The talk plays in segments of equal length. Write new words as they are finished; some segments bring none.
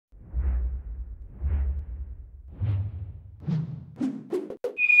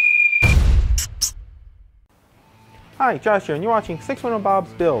Hi, Josh here, and you're watching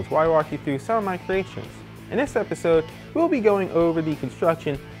 610bob's Builds, where I walk you through some of my creations. In this episode, we'll be going over the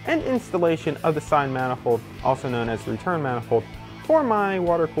construction and installation of the side manifold, also known as the return manifold, for my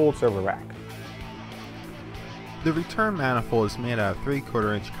water-cooled server rack. The return manifold is made out of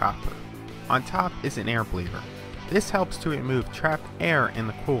 3/4 inch copper. On top is an air bleeder. This helps to remove trapped air in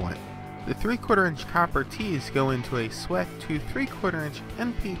the coolant. The 3/4 inch copper tees go into a sweat to 3/4 inch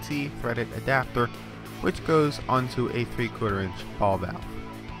NPT threaded adapter, which goes onto a 3/4 inch ball valve.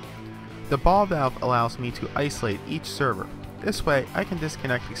 The ball valve allows me to isolate each server. This way I can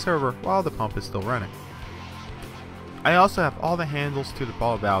disconnect the server while the pump is still running. I also have all the handles to the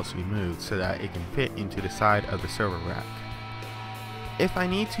ball valves removed so that it can fit into the side of the server rack. If I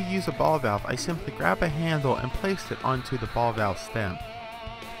need to use a ball valve, I simply grab a handle and place it onto the ball valve stem.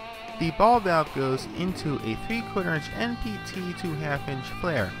 The ball valve goes into a 3/4 inch NPT to 1/2 inch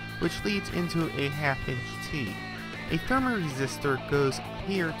flare, which leads into a 1/2 inch T. A thermoresistor goes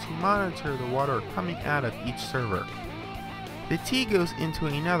here to monitor the water coming out of each server. The T goes into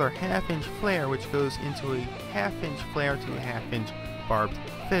another 1/2 inch flare, which goes into a 1/2 inch flare to a 1/2 inch barbed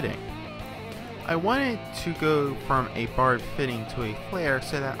fitting. I wanted to go from a barbed fitting to a flare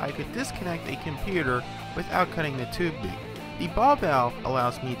so that I could disconnect a computer without cutting the tubing. The ball valve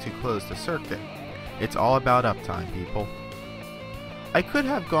allows me to close the circuit. It's all about uptime, people. I could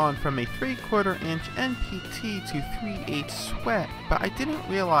have gone from a 3/4 inch NPT to 3/8 sweat, but I didn't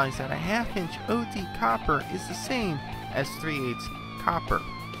realize that a 1/2 inch OD copper is the same as 3/8 copper.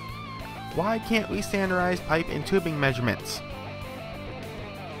 Why can't we standardize pipe and tubing measurements?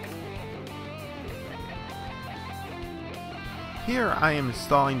 Here I am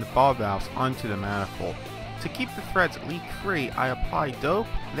installing the ball valves onto the manifold. To keep the threads leak-free, I apply dope,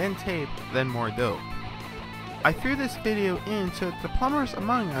 then tape, then more dope. I threw this video in so that the plumbers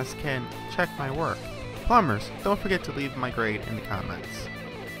among us can check my work. Plumbers, don't forget to leave my grade in the comments.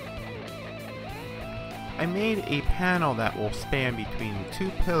 I made a panel that will span between the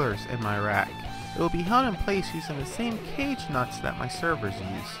two pillars in my rack. It will be held in place using the same cage nuts that my servers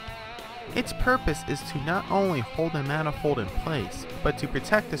use. Its purpose is to not only hold the manifold in place, but to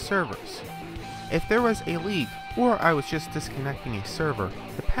protect the servers. If there was a leak, or I was just disconnecting a server,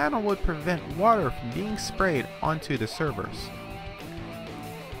 the panel would prevent water from being sprayed onto the servers.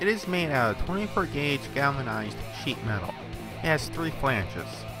 It is made out of 24 gauge galvanized sheet metal. It has 3 flanges,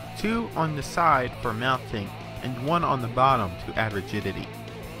 2 on the side for mounting, and 1 on the bottom to add rigidity.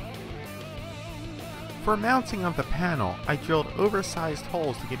 For mounting of the panel, I drilled oversized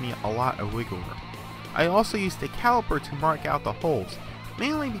holes to give me a lot of wiggle room. I also used a caliper to mark out the holes,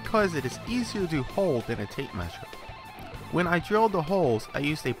 mainly because it is easier to hold than a tape measure. When I drilled the holes, I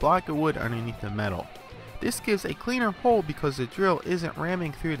used a block of wood underneath the metal. This gives a cleaner hole because the drill isn't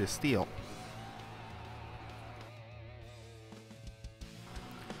ramming through the steel.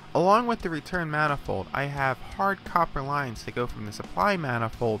 Along with the return manifold, I have hard copper lines that go from the supply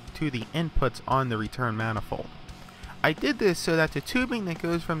manifold to the inputs on the return manifold. I did this so that the tubing that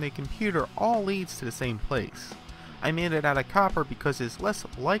goes from the computer all leads to the same place. I made it out of copper because it's less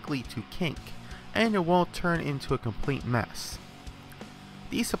likely to kink, and it won't turn into a complete mess.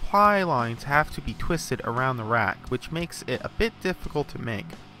 These supply lines have to be twisted around the rack, which makes it a bit difficult to make.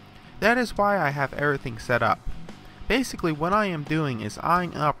 That is why I have everything set up. Basically what I am doing is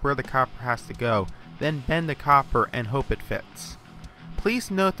eyeing up where the copper has to go, then bend the copper and hope it fits.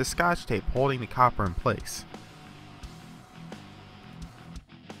 Please note the scotch tape holding the copper in place.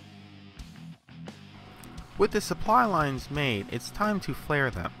 With the supply lines made, it's time to flare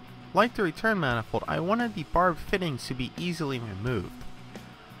them. Like the return manifold, I wanted the barbed fittings to be easily removed.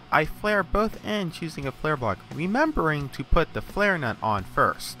 I flare both ends using a flare block, remembering to put the flare nut on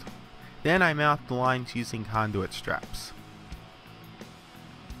first. Then I mount the lines using conduit straps.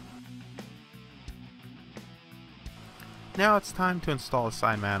 Now it's time to install the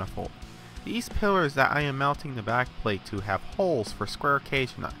side manifold. These pillars that I am mounting the back plate to have holes for square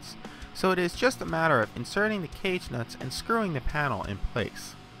cage nuts, so it is just a matter of inserting the cage nuts and screwing the panel in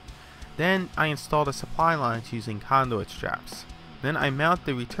place. Then I install the supply lines using conduit straps. Then I mount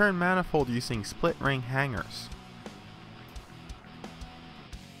the return manifold using split ring hangers.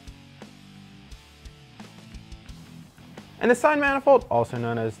 And the side manifold, also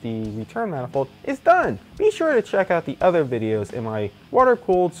known as the return manifold, is done. Be sure to check out the other videos in my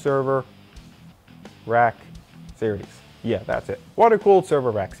water-cooled server rack series. Yeah, that's it. Water-cooled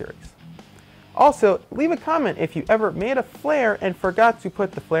server rack series. Also, leave a comment if you ever made a flare and forgot to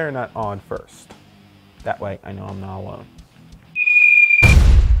put the flare nut on first. That way I know I'm not alone.